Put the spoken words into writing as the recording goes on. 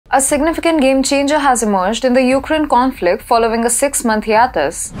A significant game-changer has emerged in the Ukraine conflict following a 6-month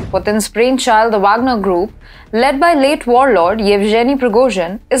hiatus. Putin's brainchild, the Wagner Group, led by late warlord Yevgeny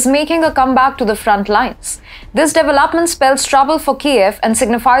Prigozhin, is making a comeback to the front lines. This development spells trouble for Kiev and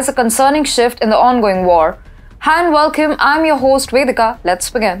signifies a concerning shift in the ongoing war. Hi and welcome, I'm your host Vedika. Let's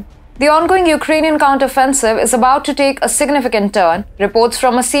begin. The ongoing Ukrainian counteroffensive is about to take a significant turn. Reports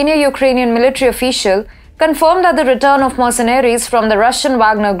from a senior Ukrainian military official confirmed that the return of mercenaries from the Russian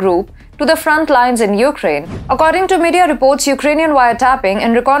Wagner group to the front lines in Ukraine. According to media reports, Ukrainian wiretapping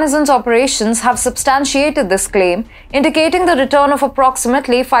and reconnaissance operations have substantiated this claim, indicating the return of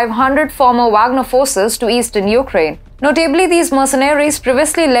approximately 500 former Wagner forces to eastern Ukraine. Notably, these mercenaries,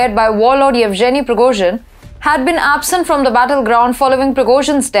 previously led by warlord Yevgeny Prigozhin, had been absent from the battleground following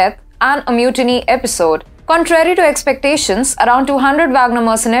Prigozhin's death and a mutiny episode. Contrary to expectations, around 200 Wagner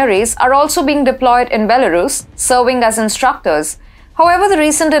mercenaries are also being deployed in Belarus, serving as instructors. However, the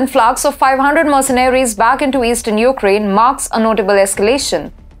recent influx of 500 mercenaries back into eastern Ukraine marks a notable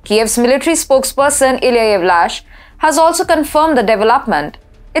escalation. Kiev's military spokesperson Ilya Yevlash has also confirmed the development.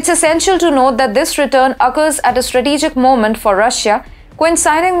 It's essential to note that this return occurs at a strategic moment for Russia,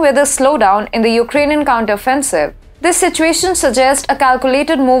 coinciding with a slowdown in the Ukrainian counteroffensive. This situation suggests a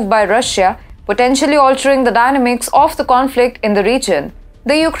calculated move by Russia, potentially altering the dynamics of the conflict in the region.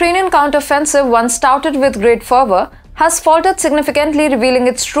 The Ukrainian counteroffensive, once touted with great fervor, has faltered significantly, revealing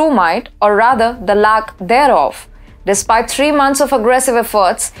its true might, or rather the lack thereof. Despite 3 months of aggressive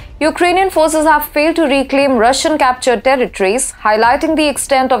efforts, Ukrainian forces have failed to reclaim Russian-captured territories, highlighting the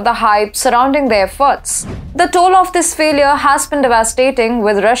extent of the hype surrounding their efforts. The toll of this failure has been devastating,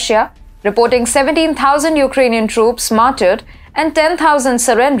 with Russia reporting 17,000 Ukrainian troops martyred and 10,000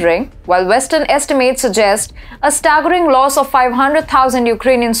 surrendering, while Western estimates suggest a staggering loss of 500,000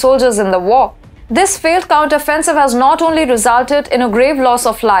 Ukrainian soldiers in the war. This failed counteroffensive has not only resulted in a grave loss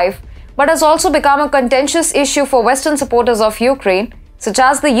of life, but has also become a contentious issue for Western supporters of Ukraine, such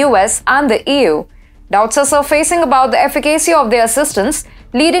as the US and the EU. Doubts are surfacing about the efficacy of their assistance,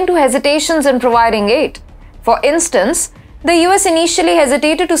 leading to hesitations in providing aid. For instance, the US initially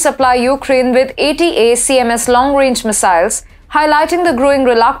hesitated to supply Ukraine with 80 ACMS long-range missiles, highlighting the growing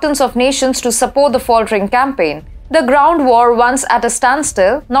reluctance of nations to support the faltering campaign. The ground war, once at a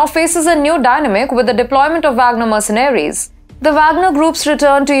standstill, now faces a new dynamic with the deployment of Wagner mercenaries. The Wagner Group's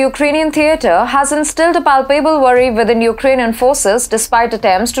return to Ukrainian theater has instilled a palpable worry within Ukrainian forces despite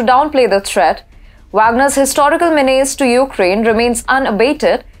attempts to downplay the threat. Wagner's historical menace to Ukraine remains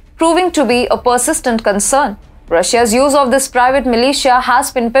unabated, proving to be a persistent concern. Russia's use of this private militia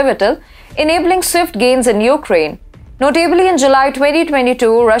has been pivotal, enabling swift gains in Ukraine. Notably, in July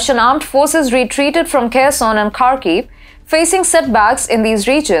 2022, Russian armed forces retreated from Kherson and Kharkiv, facing setbacks in these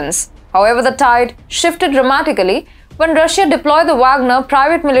regions. However, the tide shifted dramatically when Russia deployed the Wagner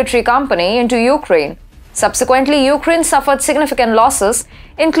private military company into Ukraine. Subsequently, Ukraine suffered significant losses,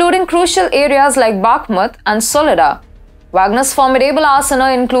 including crucial areas like Bakhmut and Soledar. Wagner's formidable arsenal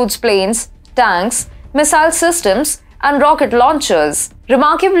includes planes, tanks, missile systems, and rocket launchers.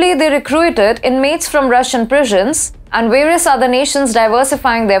 Remarkably, they recruited inmates from Russian prisons and various other nations,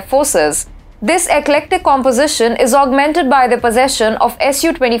 diversifying their forces. This eclectic composition is augmented by the possession of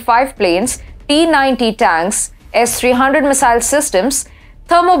Su-25 planes, T-90 tanks, S-300 missile systems,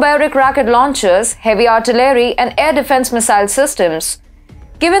 thermobaric rocket launchers, heavy artillery, and air defense missile systems.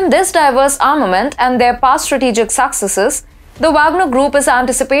 Given this diverse armament and their past strategic successes, the Wagner Group is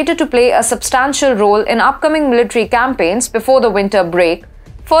anticipated to play a substantial role in upcoming military campaigns before the winter break,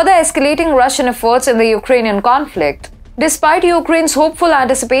 further escalating Russian efforts in the Ukrainian conflict. Despite Ukraine's hopeful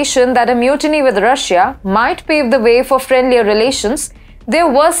anticipation that a mutiny with Russia might pave the way for friendlier relations, their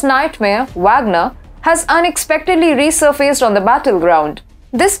worst nightmare, Wagner, has unexpectedly resurfaced on the battleground.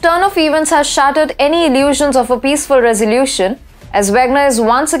 This turn of events has shattered any illusions of a peaceful resolution, as Wagner is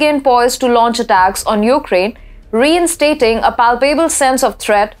once again poised to launch attacks on Ukraine, reinstating a palpable sense of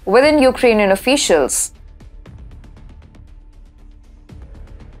threat within Ukrainian officials.